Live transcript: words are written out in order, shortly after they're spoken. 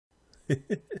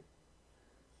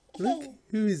Look,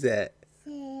 who's that?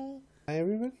 Hi,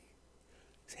 everybody.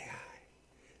 Say hi.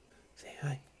 Say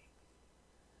hi.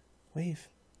 Wave.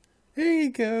 There you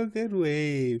go. Good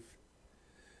wave.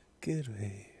 Good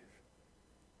wave.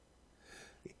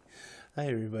 Hi,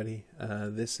 everybody.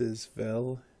 This is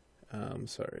Vel.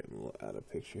 Sorry, I'm a little out of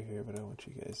picture here, but I want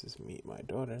you guys to meet my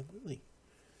daughter, Lily.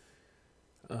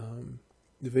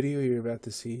 The video you're about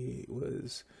to see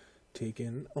was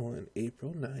taken on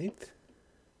April 9th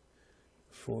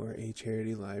for a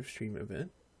charity live stream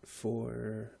event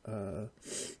for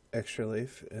Extra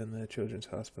Life and the Children's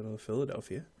Hospital of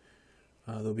Philadelphia.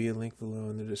 There'll be a link below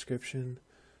in the description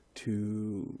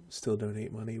to still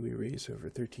donate money. We raised over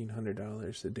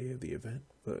 $1,300 the day of the event,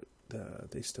 but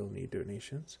they still need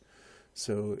donations.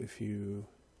 So if you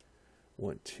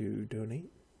want to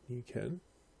donate, you can.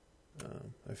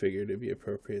 I figured it'd be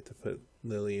appropriate to put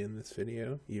Lily in this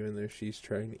video, even though she's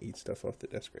trying to eat stuff off the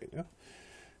desk right now,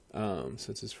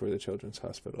 since it's for the Children's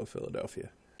Hospital of Philadelphia.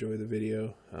 Enjoy the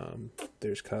video.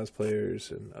 There's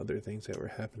cosplayers and other things that were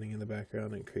happening in the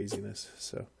background and craziness.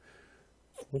 So,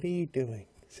 what are you doing,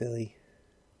 silly?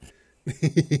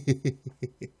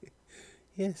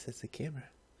 Yes, that's the camera.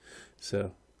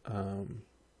 So,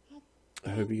 I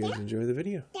hope you guys enjoy the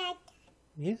video.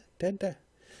 Yeah, Dada.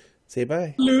 Say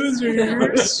bye.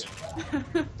 Losers.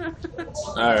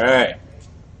 Alright.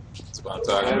 That's what I'm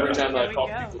talking about. Every time I call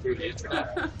people through the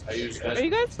internet, I usually... Are you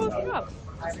guys supposed to go up?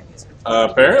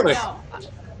 Apparently.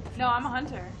 No, I'm a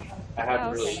hunter. I haven't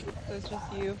Oh, really... okay. So it's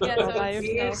just you. Yeah, all so by he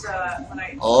is, yourself. when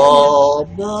I Oh,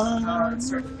 my.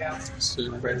 start to go.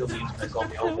 Friends on the internet call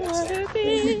me all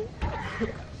day.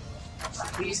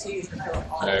 We used to use the pill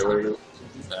all Alright, what do we do?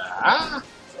 Ah!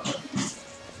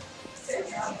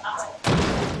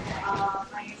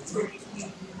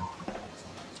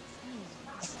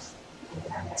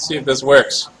 Let's see if this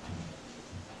works.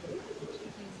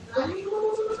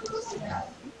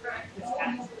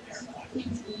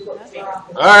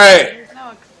 Alright. There's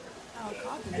no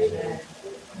coffee machine.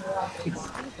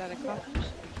 What is that, a coffee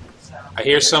machine? I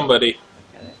hear somebody.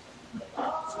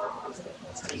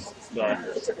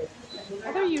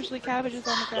 Are there usually cabbages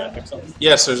on the ground?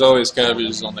 Yes, there's always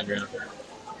cabbages on the ground.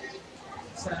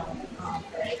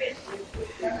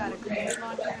 Got a grenade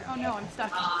launcher. Oh no, I'm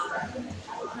stuck.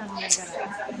 I'm gonna get it.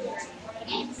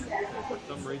 For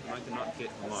some reason, I cannot get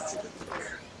Hamachi.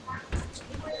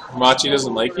 Machi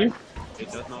doesn't like you?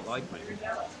 It does not like me.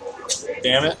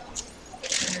 Damn it.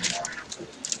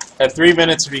 At 3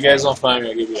 minutes, if you guys don't find me,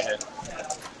 I'll give you a hint.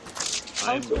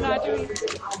 I am Oh, going we're not doing... to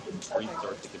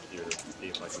restart the computer to see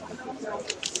if I can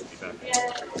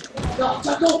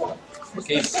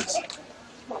get this.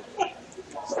 Okay.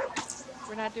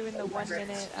 We're not doing the 1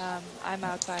 minute, I'm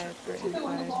outside or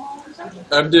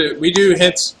inside. We do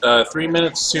hints, 3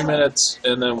 minutes, 2 minutes,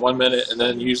 and then 1 minute, and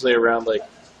then usually around like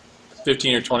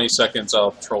 15 or 20 seconds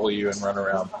I'll troll you and run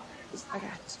around. Okay.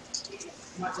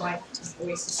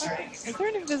 Is Is there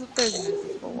an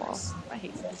invisible wall? I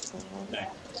hate invisible walls.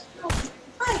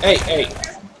 Hey, hey!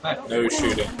 No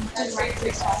shooting.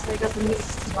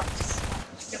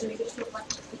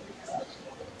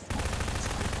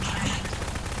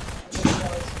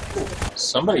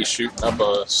 Somebody's shooting up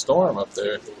a storm up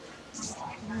there.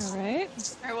 Alright.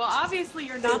 Alright, well obviously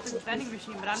you're not the vending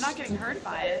machine, but I'm not getting hurt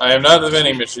by it. I am not the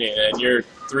vending machine, and your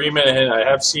 3 minute hint, I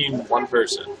have seen one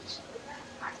person.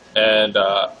 And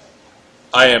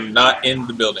I am not in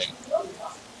the building.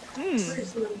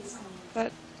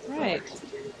 But, right.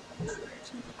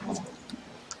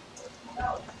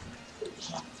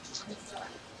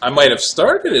 I might have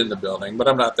started in the building, but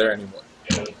I'm not there anymore.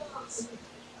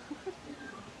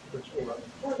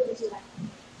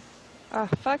 Ah,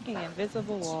 fucking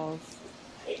invisible walls.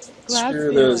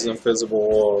 Screw those invisible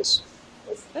walls.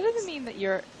 That doesn't mean that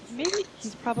you're... Maybe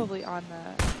he's probably on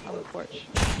the porch.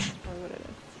 That's probably what it is.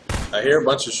 I hear a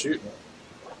bunch of shooting.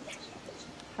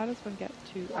 How does one get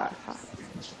to... Aha.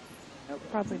 Nope,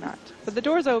 probably not. But the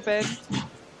door's open.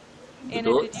 Anna,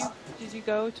 door? did you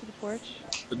go to the porch?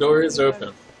 The door is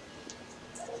open.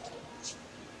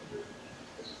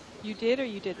 You did or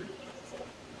you didn't?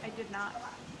 I did not.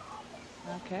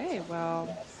 Okay, well...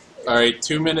 Alright,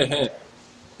 2 minute hint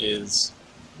is...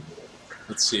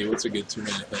 Let's see, what's a good 2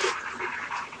 minute hint?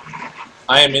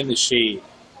 I am in the shade.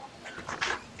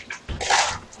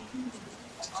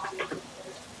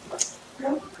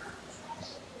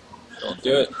 Don't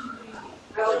do it.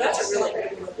 Oh, that's a really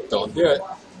good one. Don't do it.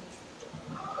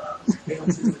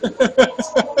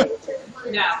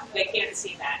 No, they can't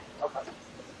see that.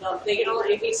 They can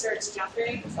only, if he starts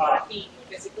jumping, if he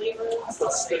physically moves,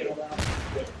 they'll stay alone.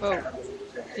 Whoa.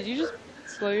 Did you just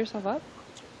blow yourself up?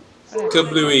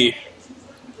 Kablooey.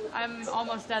 I'm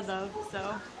almost dead though,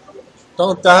 so.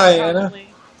 Don't die, Anna. Probably.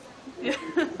 Yeah,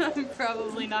 I'm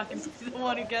probably not going to be the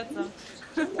one who gets them.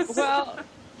 Well,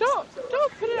 don't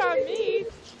put it on me.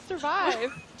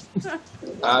 Survive.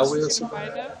 I will Gonna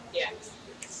survive. find him. Yeah.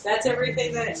 That's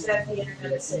everything that the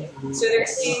internet is saying. So they're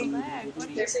saying Lag, what are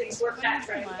you they're saying we're not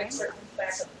trying to lag? fix certain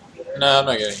backup computer. No, I'm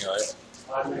not getting light.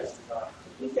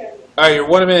 Alright, your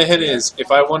 1 minute hit is,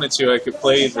 if I wanted to, I could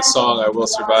play the song I Will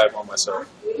Survive on myself.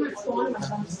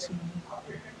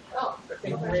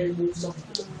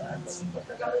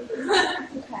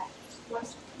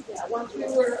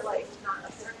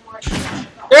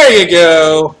 There you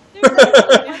go!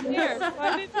 Here.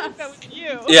 Why didn't you think that was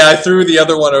you? Yeah, I threw the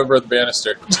other one over the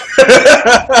banister.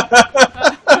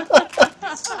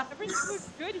 Everything looks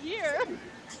good here.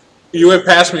 You went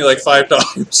past me like 5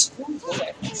 times.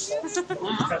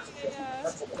 Yeah.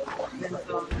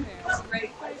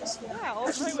 Yeah,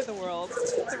 all's right with the world.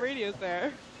 The radio's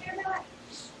there.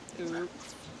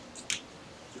 Oops.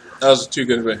 That was too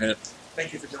good of a hint.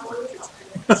 Thank you for doing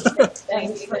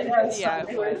Yeah,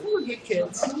 it was.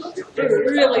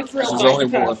 Really There's only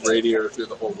one radio through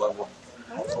the whole level.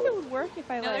 I wonder if it would work if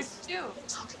I No, like. there's two.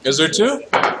 Is there 2?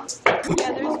 Yeah,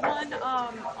 there's one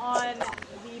on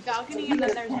the balcony and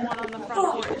then there's one on the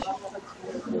front porch.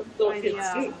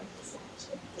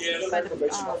 By the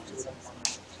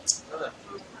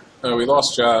Oh, we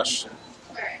lost Josh.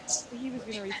 He was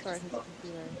gonna restart his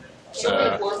computer.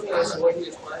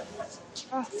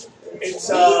 Oh, It's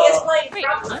like wait.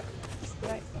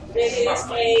 Right. it is a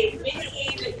mini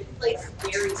game that you play for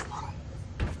Gary's mom.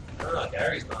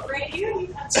 Gary's mom. Right here,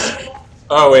 you have some.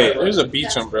 Oh wait, there's a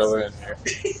beach umbrella in here. I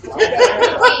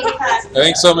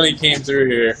think somebody came through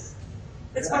here.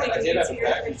 It's funny because you see your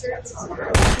picture on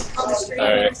the street.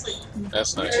 Alright,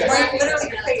 that's nice. Right, literally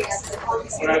your face.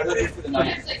 When I was looking for the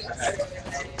night,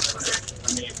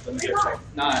 let me get check.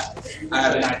 Not, I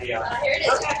have an idea.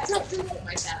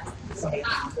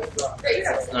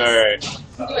 Alright,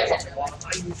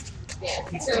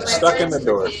 stuck in the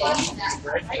door.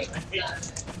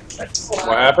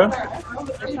 What happened?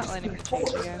 It's not letting me change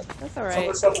again. That's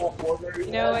alright.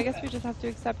 You know, I guess we just have to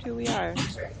accept who we are.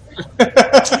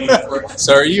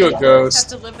 So are you a have ghost?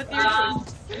 to live with your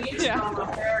choice. Yeah.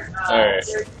 Alright.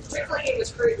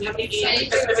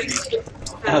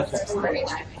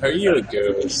 Are you a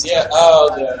ghost? Yeah, oh,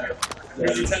 the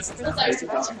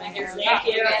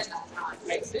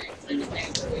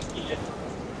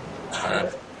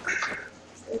Alright.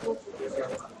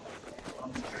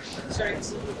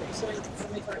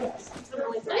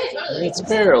 It's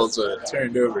barrels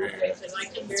turned over here.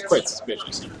 It's quite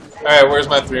suspicious. Alright, where's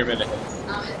my 3 minute?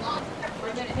 We're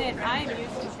gonna hit. I'm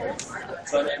used to holds.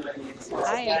 I am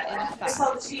inside.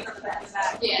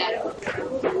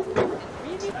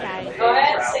 Really, guys? I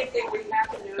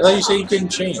thought you said you couldn't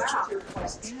change.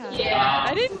 Yeah.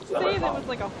 I didn't say that was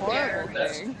like a horrible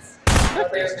thing.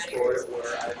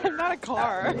 I'm not a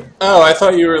car. Oh, I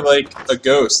thought you were like a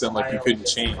ghost and like you couldn't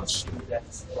change.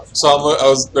 So I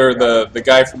was there, the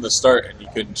guy from the start, and you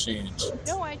couldn't change.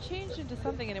 No, I changed into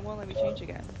something and it won't let me change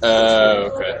again.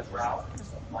 Oh, okay.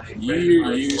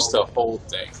 You used to hold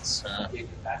things, huh?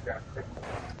 Alright,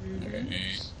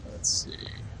 let's see.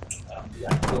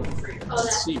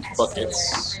 Let's see,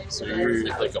 buckets. So you're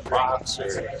like a box or...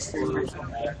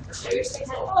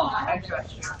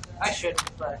 I should,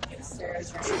 but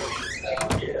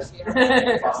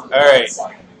Alright.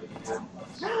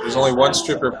 There's only one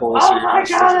stripper pole, so you're my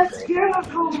just god, stripper that's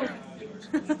pole. beautiful!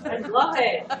 I love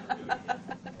it.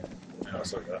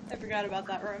 I forgot about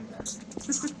that room.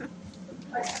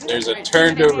 There's a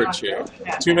turned over chair.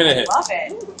 2 minute hit. Love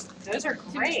it. Those are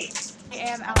great. I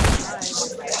am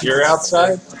outside. You're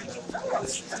outside?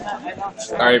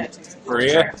 Alright,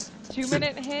 Maria? 2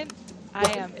 minute hint. I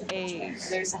am a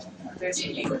There's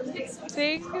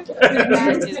thing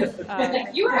that is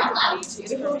You were allowed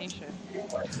information.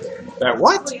 That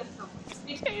what?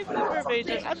 It's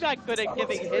information. I'm not good at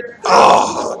giving hints.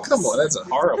 Oh, come on, that's a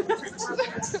horrible. I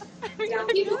mean, I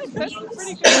feel like that's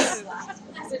pretty good.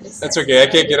 That's okay, I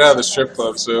can't get out of the strip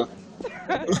club, so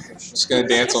I'm just gonna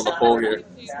dance on the pole here.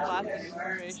 I'm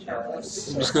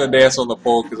just gonna dance on the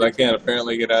pole because I can't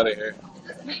apparently get out of here.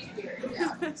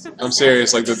 I'm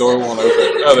serious, like the door won't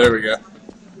open. Oh, there we go.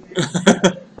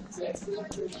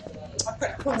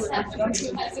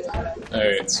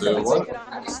 Alright, so what?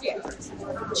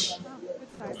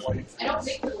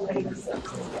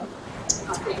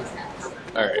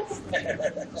 Alright.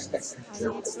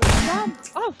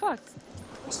 Oh, fuck.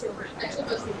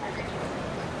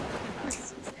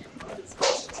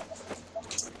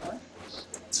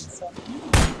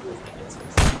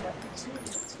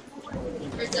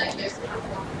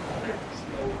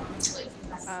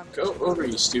 Go over,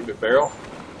 you stupid barrel.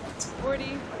 40.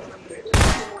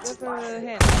 Give her a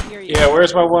hint. I hear you. Yeah,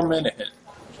 where's my 1 minute hint?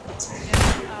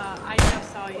 I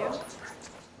just saw you.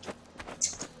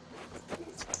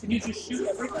 Can you just shoot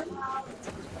everything?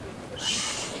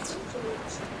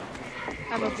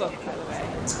 I'm a book, by the way.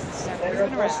 Yeah, Then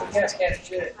moving you're around. yes, can't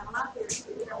shoot it.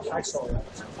 I saw that.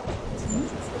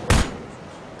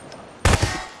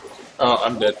 Oh,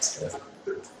 I'm dead.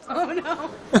 Oh no.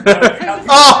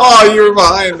 Oh, you were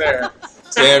behind there.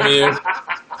 Damn you.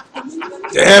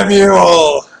 Damn you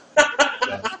all.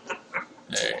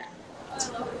 There.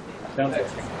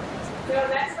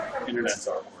 Internet's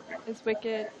aren't working. It's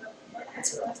wicked.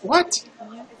 What?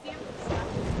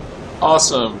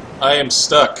 Awesome. I am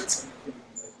stuck.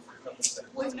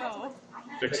 Oh no.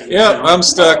 Yep, I'm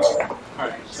stuck.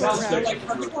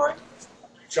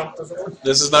 Jump the door.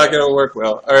 This is not going to work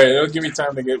well. Alright, it'll give me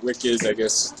time to get Wicked, I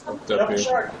guess, hooked up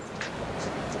here.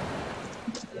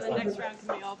 The next round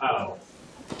can be all Oh.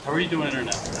 How are you doing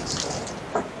internet?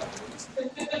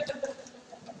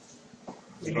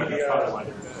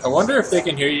 I wonder if they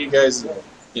can hear you guys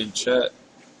in chat.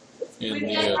 In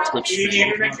the Twitch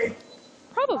stream.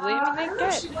 Probably. I mean,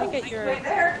 they get your.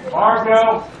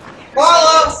 Margo!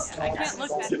 I can't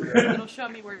look at it. It'll show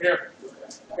me where. Here.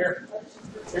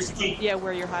 Here's the key. Yeah,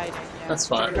 where you're hiding. Yeah. That's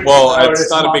fine. Well, it's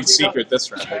not a big secret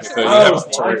this round. I can tell you that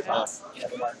much right now.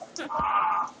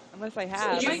 Unless I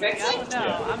have. I don't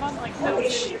know. I'm on like no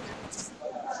city.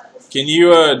 Can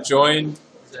you join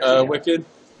Wicked?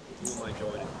 Who am I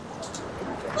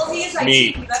joining?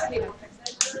 Me.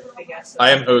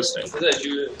 I am hosting.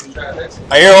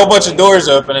 I hear a whole bunch of doors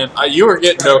opening. You were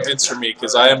getting no hints from me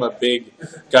because I am a big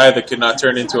guy that could not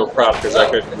turn into a prop because I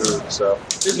couldn't move. So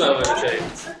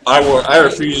I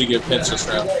refuse to give hints this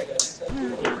round.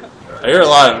 I hear a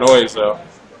lot of noise though.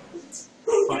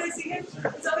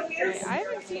 I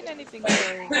haven't seen anything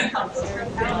very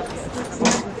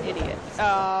obvious. Idiot.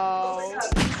 Oh.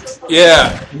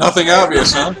 Yeah, nothing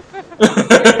obvious, huh?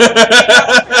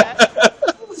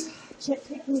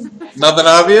 Nothing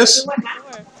obvious?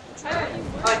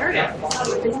 I heard it.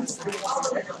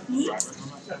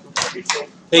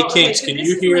 Hey, Kings, can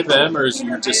you hear them, or is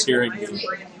you just hearing me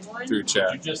through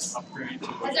chat? Just upgrade to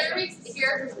Has everybody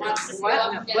here who wants to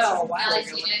Well, a while I've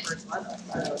ago seen when I it. first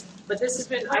left. But this has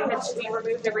been, we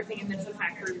removed everything and then the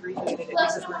factory rebooted it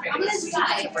because we're I'm gonna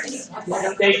try.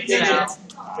 They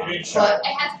didn't show But it.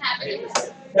 it hasn't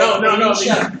happened. No.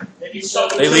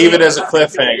 They leave it as a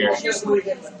cliffhanger.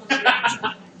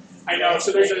 I know,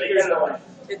 so there's a one.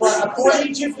 But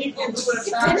according to people who have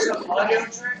found some audio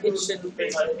track, it shouldn't be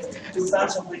like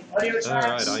 2,000 audio tracks.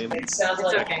 Alright, I am. It sounds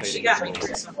like Okay, she got me.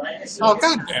 Oh,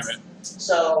 god damn it.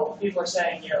 So people are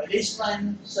saying, it is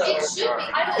fun. So It should be.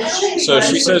 I don't So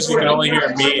she says you can only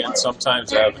hear me and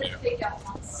sometimes Avenue.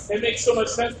 it makes so much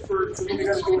sense for what we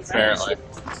gotta do with that. Apparently.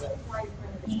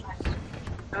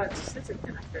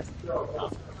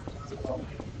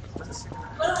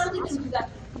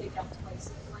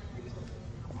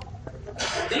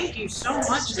 Thank you so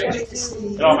much.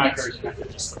 It all matters. Add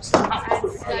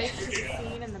Skype to the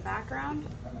scene in the background.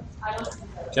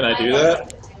 Can I do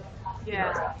that?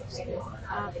 Yeah.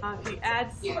 If you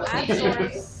add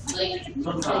source.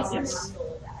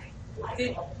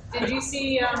 Did you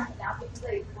see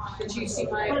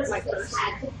my first?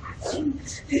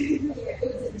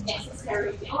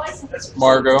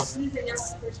 Margot,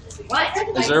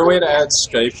 is there a way to add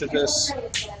Skype to this?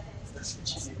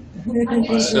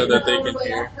 So that they can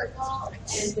hear?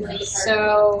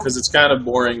 So Because it's kind of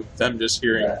boring them just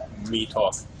hearing me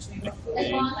talk.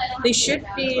 they should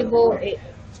be able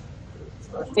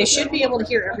to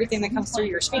hear everything that comes through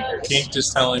your speakers. Kink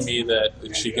just telling me that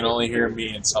she can only hear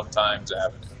me and sometimes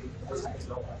Avenue.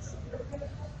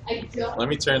 Let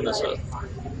me turn this up.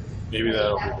 Maybe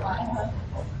that'll be better.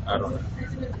 I don't know.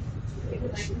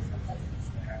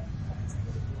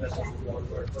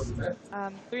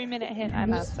 3-minute hint,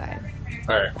 I'm outside.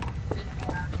 Alright.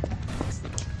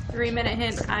 3-minute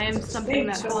hint. I am something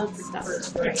that holds stuff.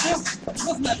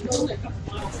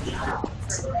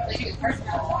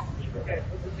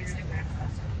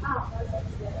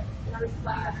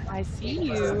 I see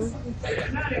you.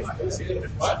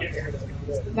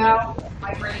 Now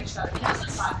my brain shut down.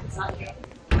 It's fine. It's not you.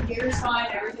 Computer's fine.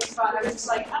 Everything's fine. I'm just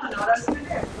like, I don't know what I was gonna do.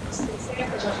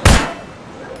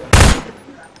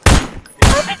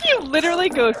 How did you literally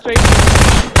go straight to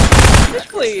the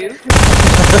please?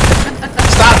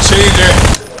 Stop changing!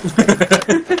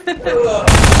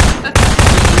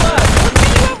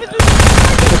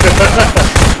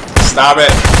 Stop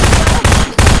it!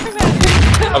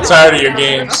 I'm tired of your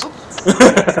games.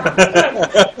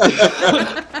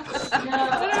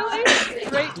 Literally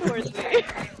straight towards me.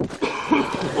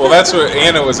 Well, that's what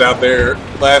Anna was out there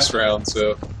last round,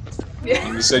 so.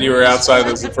 And you said you were outside,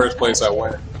 that's the first place I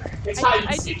went.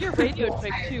 I did your radio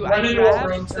trick too. I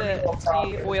grabbed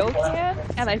the oil can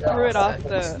and I threw it off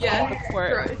the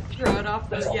port. Throw it off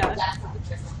the, yeah.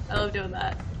 I love doing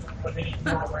that.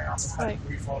 Like,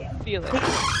 feel it.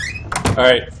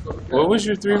 Alright, what was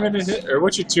your 3-minute hit? Or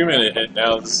what's your 2-minute hit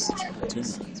now? It's 2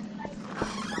 minutes.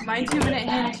 My 2-minute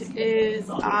hint is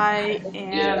I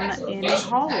am in the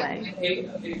hallway.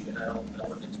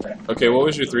 Okay, what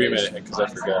was your 3-minute hit? Because I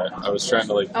forgot. I was trying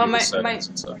to like do the settings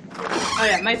and stuff. Oh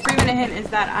yeah, my 3-minute hint is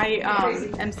that I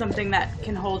am something that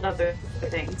can hold other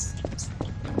things.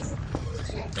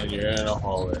 And you're in a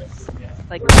hallway.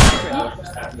 Like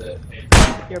whispers.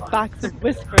 Your box of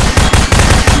whispers.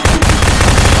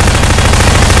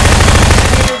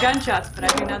 I hear gunshots, but I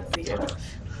do not see you.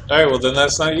 Alright, well then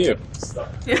that's not you.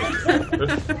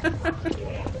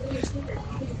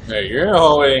 Alright, you're in a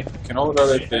hallway, can hold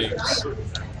other things.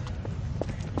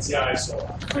 So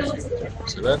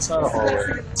that's not a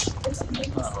hallway.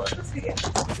 Not a hallway.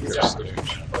 You're upstairs.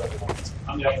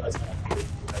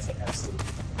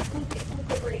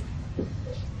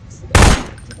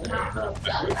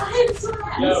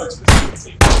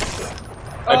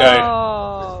 I died.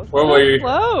 Oh, Where were you?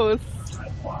 Close.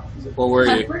 Where were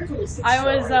you?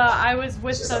 I was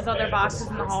with those other boxes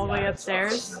in the hallway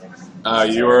upstairs.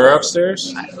 You were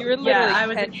upstairs? You were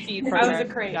literally 10 feet from a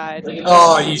crate.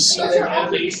 Oh, you suck.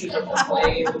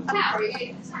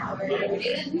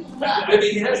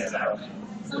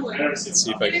 Let's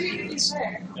see if I can do this.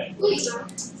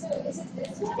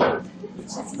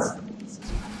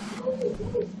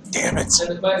 Damn it.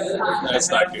 That's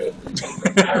not good.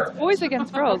 Boys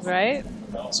against girls, right?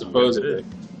 Supposedly.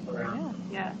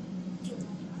 Yeah.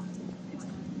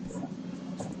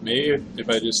 Maybe if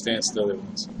I just stand still there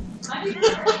once. Are you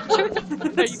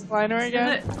flying her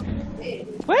again?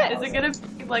 What? Is it gonna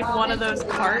be like one of those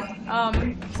cart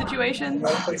situations?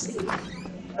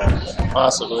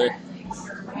 Possibly.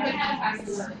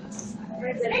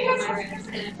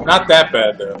 Not that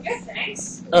bad though.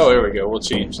 Oh, here we go. We'll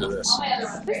change to this.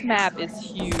 This map is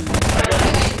huge.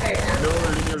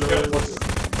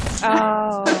 Oh.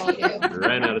 Oh.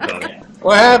 Ran out of time.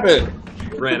 What happened?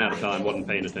 Ran out of time, wasn't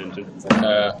paying attention.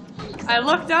 I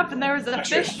looked up and there was a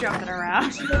fish jumping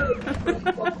around.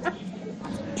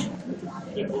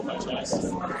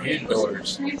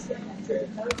 Doors.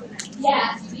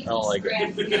 Yeah. I don't like it. I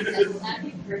ain't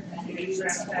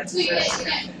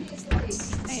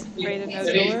afraid of no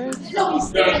doors.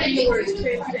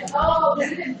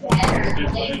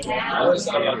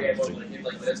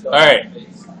 Alright.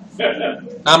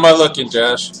 How am I looking,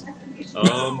 Josh?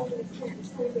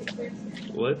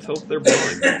 Let's hope they're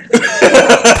blind.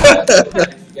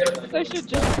 I should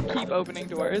just keep opening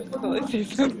doors until they say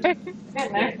something.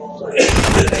 And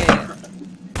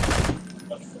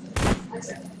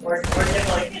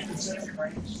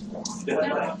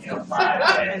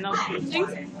those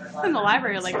things in the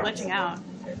library are like glitching out.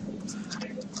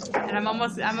 And I'm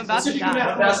about to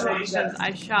die because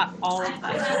I shot all of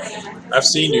them. I've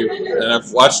seen you, and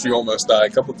I've watched you almost die a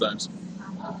couple times.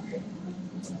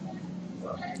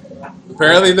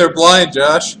 Apparently they're blind,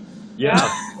 Josh. Yeah,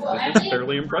 it's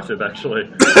fairly impressive, actually.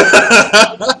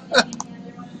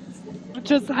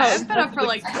 Just how I've been up for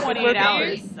like 28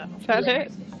 hours. So. Is that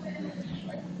it?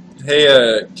 Hey,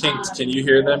 King, can you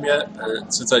hear them yet? Or,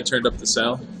 since I turned up the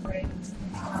sound?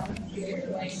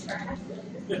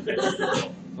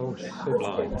 Oh, so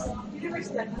blind.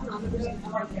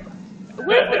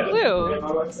 Where's the clue?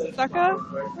 Sucka?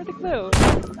 Where's the clue?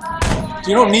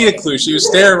 You don't need a clue. She was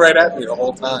staring right at me the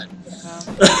whole time.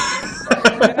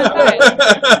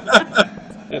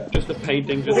 Just a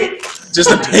painting, Just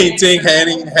a painting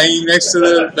hanging next to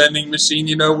the vending machine.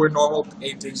 You know where normal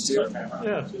paintings do.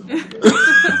 Yeah.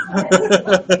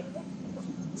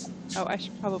 Oh, I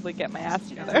should probably get my ass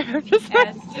together.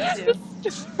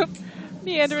 just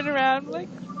meandering around, like,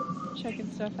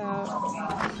 checking stuff out.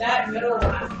 That middle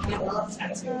one.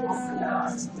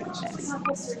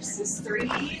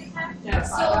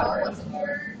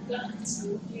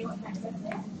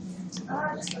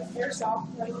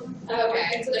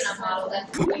 Okay, so they're not modeled then.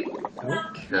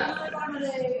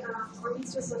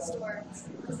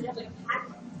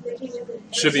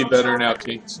 Should be better now,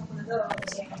 Kings.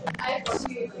 I have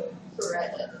two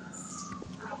credits.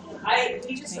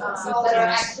 We just So saw that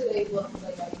that. actually looks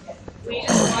like I get. We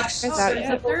just watched Is that some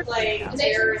people play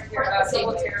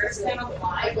Civil Terrorist kind of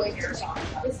live with your song.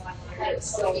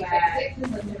 It's so bad.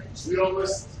 We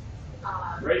almost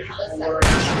right before.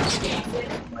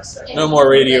 No more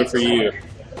radio for you.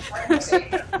 And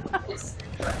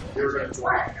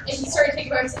he started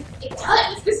thinking about it, it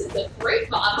does. This is a great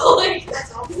model. Like,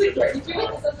 that's all. Like, where did you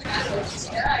get this? I was like, I don't know.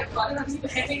 Yeah, I bought it on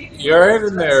eBay. You alright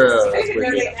in there,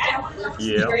 Wiggy?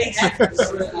 Yeah.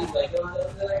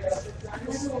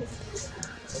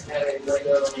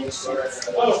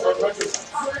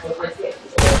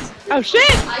 Oh shit!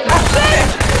 Oh shit!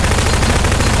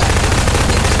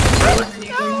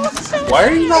 Why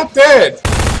are you not dead?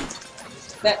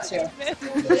 That too.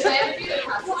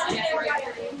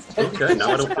 Okay,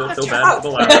 now I don't feel so bad for the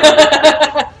last.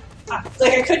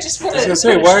 Like I could just put I was it. gonna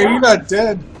say, why are you not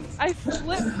dead? I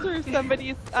slipped through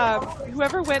somebody's,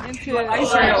 whoever went into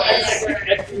upstairs,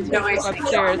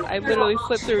 I literally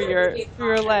slipped through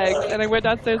your legs, and I went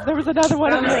downstairs, there was another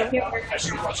one of you.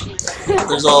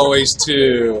 There's always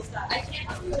two.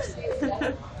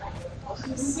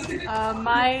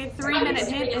 My 3-minute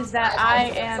hint is that I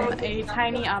am a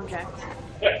tiny object.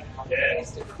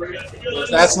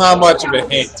 That's not much of a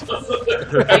hint.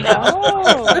 I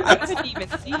know. I couldn't even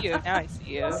see you. Now I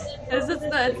see you. This is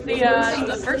the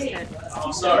first hint.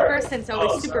 The first hint's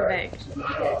always super vague.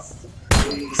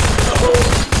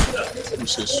 We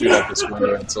should shoot out this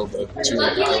window until the two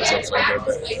goes upside down.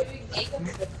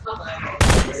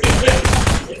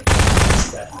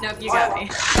 Nope, you got me.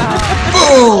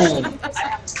 Boom!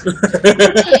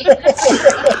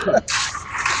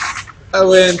 I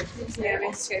win.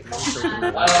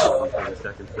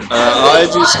 I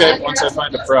do Skype once I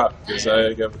find a prop because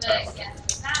I have a timer.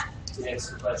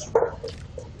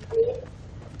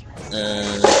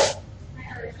 And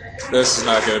this is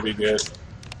not going to be good.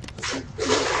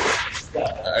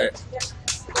 Alright.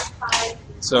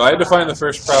 So I had to find the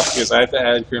first prop because I had to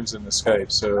add Crimson to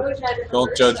Skype, so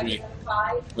don't judge me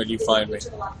when you find me.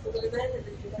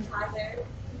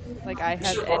 Like I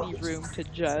have any room to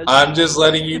judge. I'm just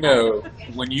letting you know,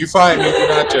 when you find me, do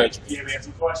not judge me.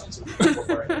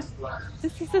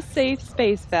 This is a safe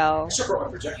space, Belle.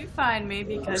 You find me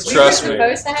because Trust me,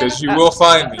 because you will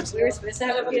find me. We were supposed to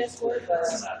have a PS4,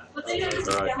 but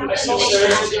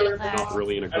Not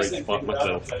really in a great spot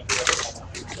myself.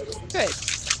 Good.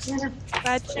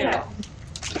 Glad to know.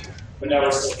 But now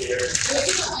we're still here.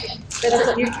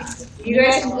 you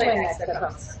guys can play next.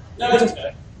 No, it's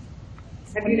okay.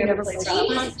 Have you never played Stop?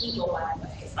 I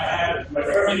have my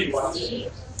favorite one.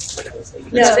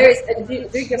 No, there's a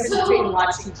big difference between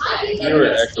watching. You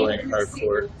were echoing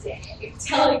hardcore.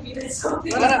 Telling me this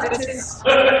something. Stop!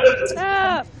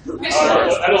 I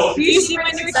don't. Do you see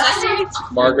my new accessory?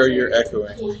 Margot, you're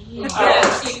echoing.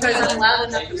 Because I'm loud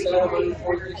enough to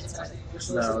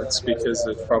No, it's because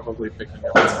it's probably picking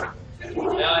up Now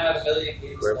I have a million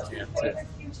games. webcam too.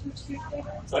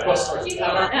 How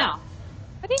about now?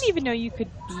 I didn't even know you could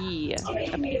be a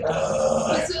painter.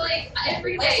 So like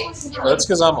every day. That's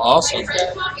because I'm awesome. My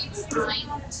friend taught me trying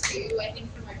to, I think,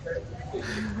 for my birthday.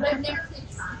 But I've never been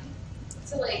trying.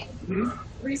 So like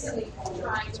recently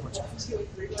trying to do a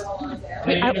 3-year-old on there.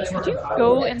 Wait, did you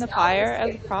go in the fire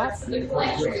as a prop?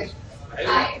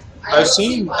 I've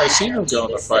seen them go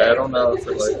in the fire. I don't know if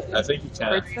it like. I think you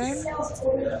can. Person?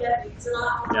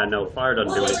 Yeah, no, fire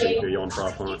doesn't do anything to you on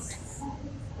prop hunt.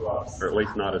 Or at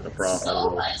least not as a prop. I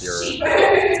don't know if you're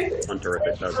a hunter if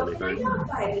it does anything.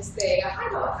 I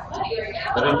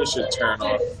think you should turn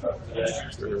off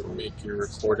or make your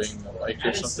recording the mic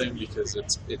or something because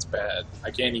it's bad.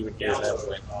 I can't even hear them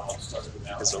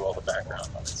because of all the background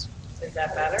noise. Is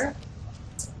that better?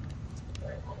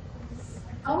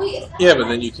 Yeah, but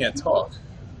then you can't talk.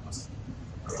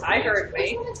 I heard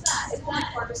me.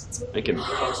 I can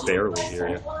barely hear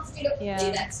you. Yeah.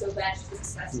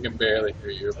 You can barely hear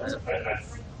you. But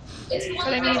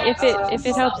I mean, if it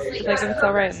helps, like if it's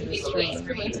alright on the stream.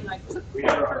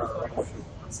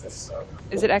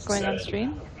 Is it echoing on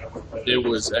stream? It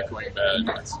was echoing bad.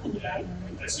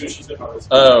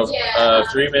 Oh,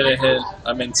 3-minute hit.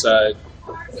 I'm inside.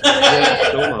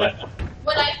 Yeah, so am I.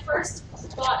 When I first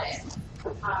bought it,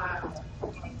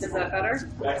 Is that better?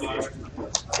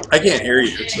 I can't hear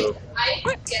you, so. I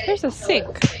get There's a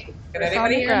sink. Can It's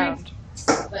on anybody the hear me? ground.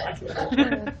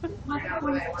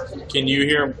 Can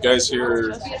you guys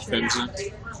hear Crimson?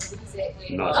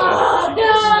 Not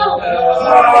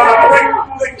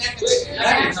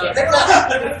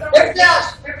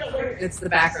It's the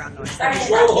background noise.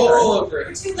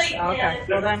 Too late. Okay.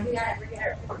 Well then, it.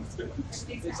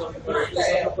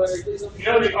 You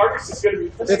know the artist is going to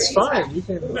be. It's fine. You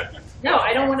can. no,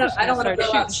 I don't want to. I don't want to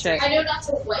Start go out. shooting shit. I know not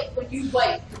to wipe. When you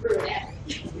wipe, you ruin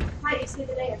everything. Hi, you see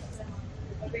the day.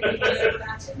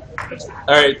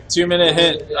 Alright, 2-minute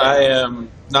hint. I am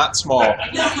not small.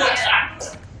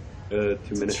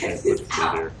 2-minute hit. Let's see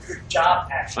here. Good job,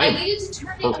 actually. I I am needed to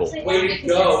turn purple. it upside Way down to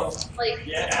because go. it's, like,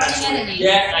 Yeah, running at an angle.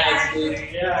 Yeah, actually.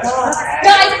 Yeah.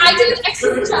 Guys, I did an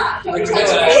excellent job. Look at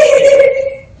that.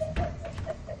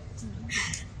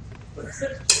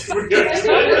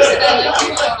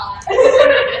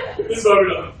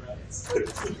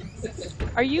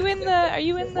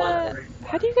 in the?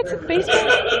 How do you get to the basement?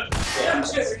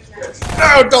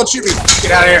 No, don't shoot me!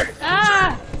 Get out of here!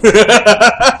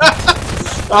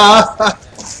 Ah!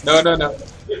 No, no, no.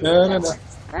 No, no, no.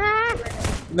 Ah!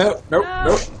 No, nope,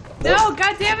 nope. No,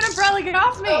 god damn it, umbrella, get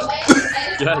off me!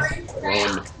 Yes.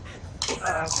 Run.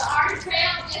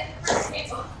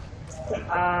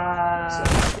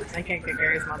 I can't get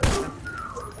Gary's mom.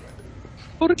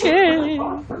 Okay.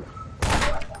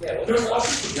 I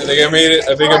think I made it.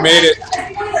 I think I made it.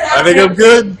 I think I'm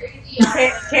good.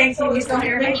 Can you still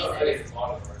hear me?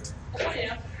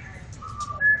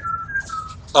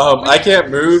 I can't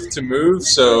move to move,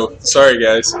 so sorry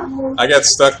guys. I got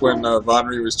stuck when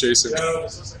Vonry was chasing me.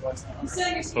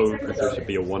 Oh, because there should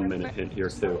be a 1 minute hint here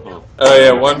too, huh? Oh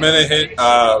yeah, 1 minute hit.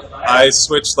 I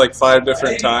switched like 5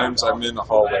 different times. I'm in the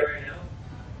hallway.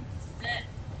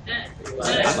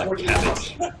 I like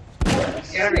cabbage.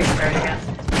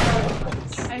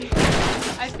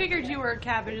 I figured you were a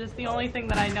cabbage. It's the only thing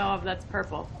that I know of that's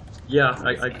purple. Yeah,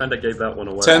 I kind of gave that one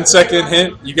away. 10-second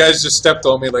hint. You guys just stepped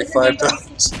on me like 5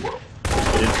 times.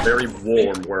 It's very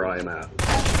warm where I am at.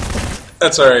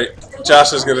 That's alright.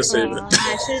 Josh is gonna save it.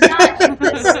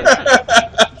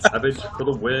 Cabbage for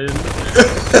the win.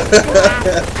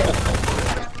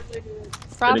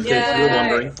 And in case you were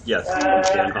wondering, yes, you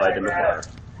can hide in the fire.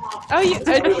 Oh, you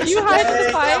hide in the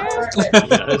fire? Yes.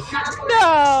 No.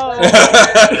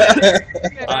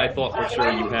 I thought for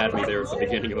sure you had me there at the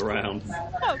beginning of the round.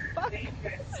 Oh, fuck.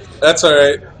 That's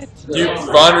alright.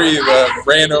 Vonry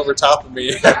ran over top of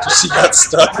me after she got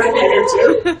stuck.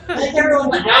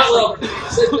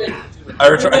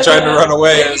 I tried to run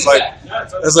away, and I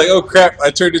was like, oh crap! I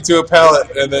turned into a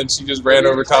pallet, and then she just ran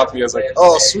over top of me. I was like,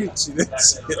 oh sweet, she didn't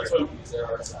see it.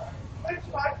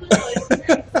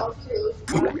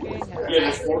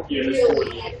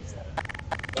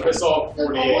 I saw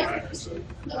 48.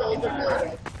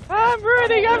 I'm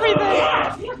ruining everything.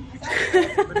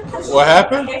 What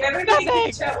happened? Nothing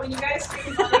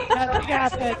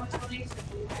happened.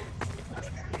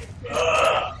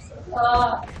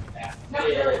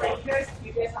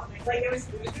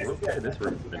 Okay, this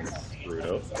room's been screwed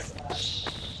up.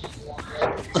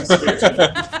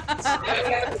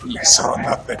 You saw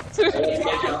nothing.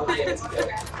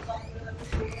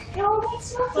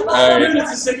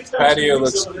 Alright, patio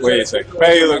looks. Wait a second.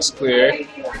 Patio looks clear.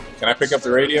 Can I pick up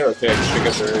the radio? Okay, I can pick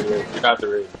up the radio. You're not the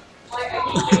radio. I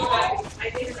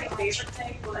think my favorite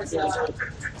thing was,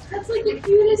 that's like the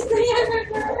cutest thing I've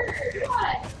ever heard.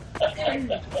 What? I think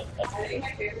my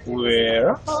favorite thing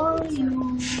Where are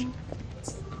you?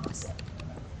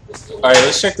 Alright,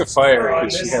 let's check the fire,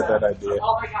 because she had that idea.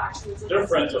 Oh my gosh. They're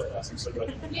friends with us. So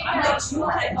good. I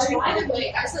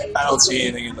don't see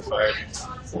anything in the fire.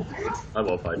 I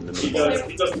love hiding in the He fire.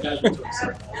 doesn't have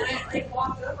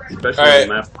Especially Alright. on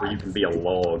maps where you can be a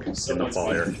log in the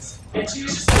fire.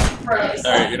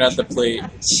 Alright, you're not the plate.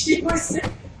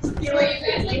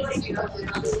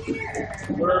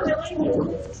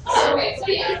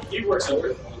 He works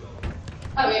over.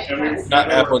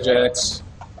 Not Apple Jacks.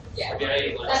 Yeah,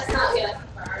 that's not good.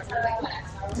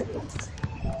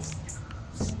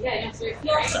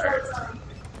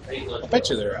 I bet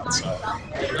you they're outside.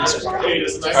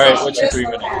 Alright, Alright, what's your 3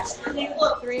 minutes?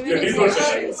 3 minutes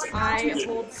is I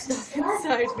hold stuff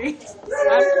inside me.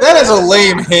 That is a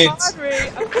lame hint. Audrey,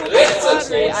 I'm cool with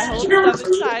Audrey. I hold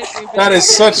stuff inside me. That is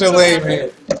such a lame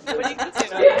hint. What are you gonna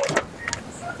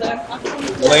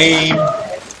do? Lame.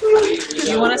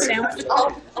 You want a sandwich? I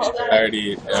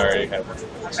already have one.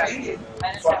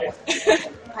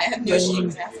 I have no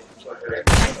shoes.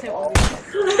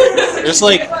 There's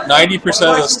like 90% of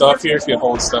the stuff here can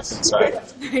hold stuff inside.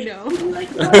 I know. Great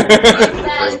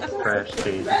trash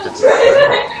can.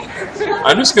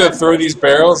 I'm just gonna throw these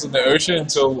barrels in the ocean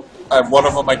until I have one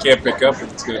of them I can't pick up, and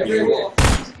it's gonna be.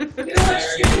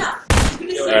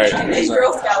 Alright.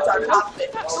 Girl Scouts are top of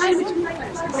it.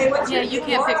 Yeah, you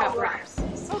can't pick up rocks.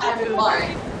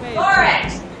 Alright.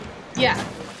 Yeah.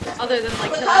 Other than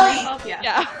like killing yourself, yeah.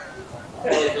 Yeah.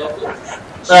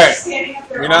 Alright.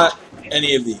 You're not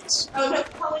any of these.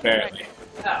 Apparently.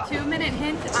 2 minute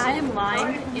hint, I am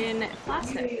lined in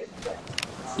plastic.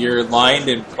 You're lined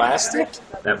in plastic?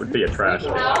 That would be a trash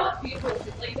can.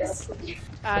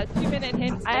 2 minute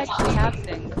hint. I actually have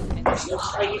things.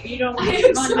 You don't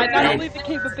Not only the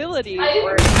capability, or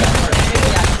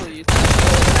maybe actually use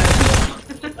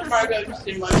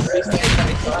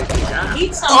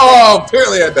eat something. Oh,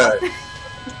 apparently I died.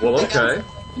 Well, okay.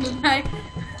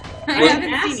 I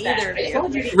haven't seen either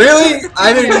of you. Really?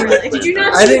 I didn't. Did you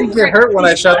not I didn't get hurt when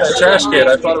I shot that trash can.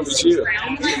 I thought it was you.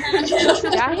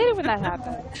 Yeah, I hate it when that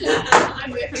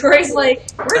happens. Troy's like,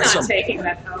 we're That's not some- taking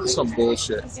that home. Some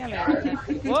bullshit. Damn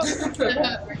it. Whoop.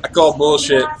 I call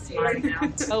bullshit.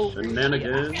 Oh.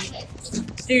 Shenanigans.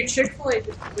 Dude, Chick-fil-A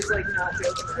was like not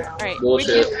joking around. Alright,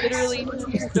 Bullshit. Wicked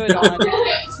literally stood on.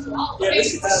 Yeah,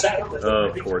 this is the second.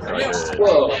 Of course I did.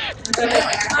 Whoa.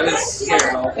 I was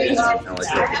scared. Now I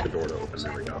just put the door to open.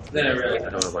 There we go. Then I really. I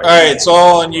don't know if I All right, it's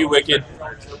all on you, Wicked.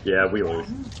 Yeah, we lose.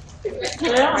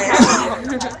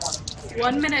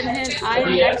 1 minute hint, I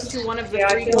am next to one of the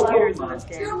 3 computers in this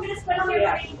game.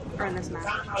 Or in this match.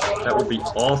 That would be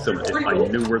awesome if I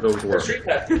knew where those were.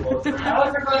 Hello,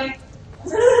 everybody.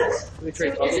 Let me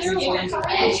trade puzzles.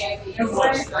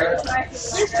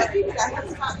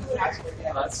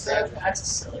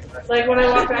 Like when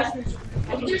I walk past him.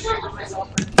 Oh,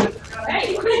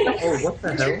 what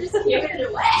the hell?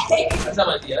 That's not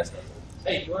my DS.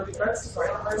 Hey, you want to be friends?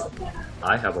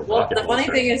 I have a Well, rocket the funny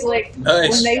launcher. thing is, like, Nice.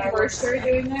 when they first started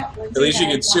doing that, At least you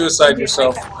can suicide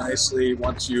yourself nicely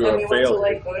once you and we went to fail.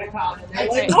 like Vodacom, and they're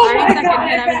like, Wait, oh my second, god,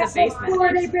 and I'm in that's the so basement. cool,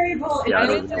 they variable. Yeah, I And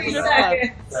don't in 3 know.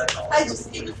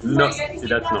 seconds. No, see,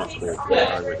 that's not cool.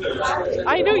 I would-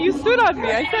 I know you stood on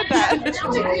me. I said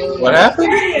that. What happened?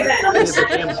 It's a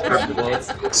damn script,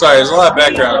 well, Sorry, there's a lot of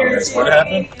background noise. What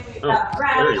happened? oh,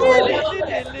 there you are.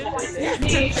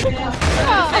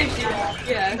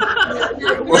 Yeah.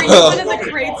 Were you Well, one of the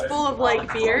crates full of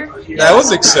like beer? that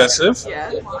was excessive.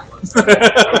 Yeah.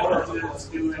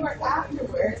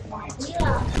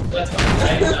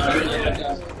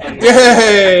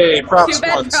 Yay! Props Too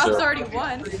bad one Props still. already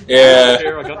won. Yeah.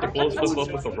 There, I got to blow stuff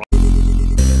up with a rocket.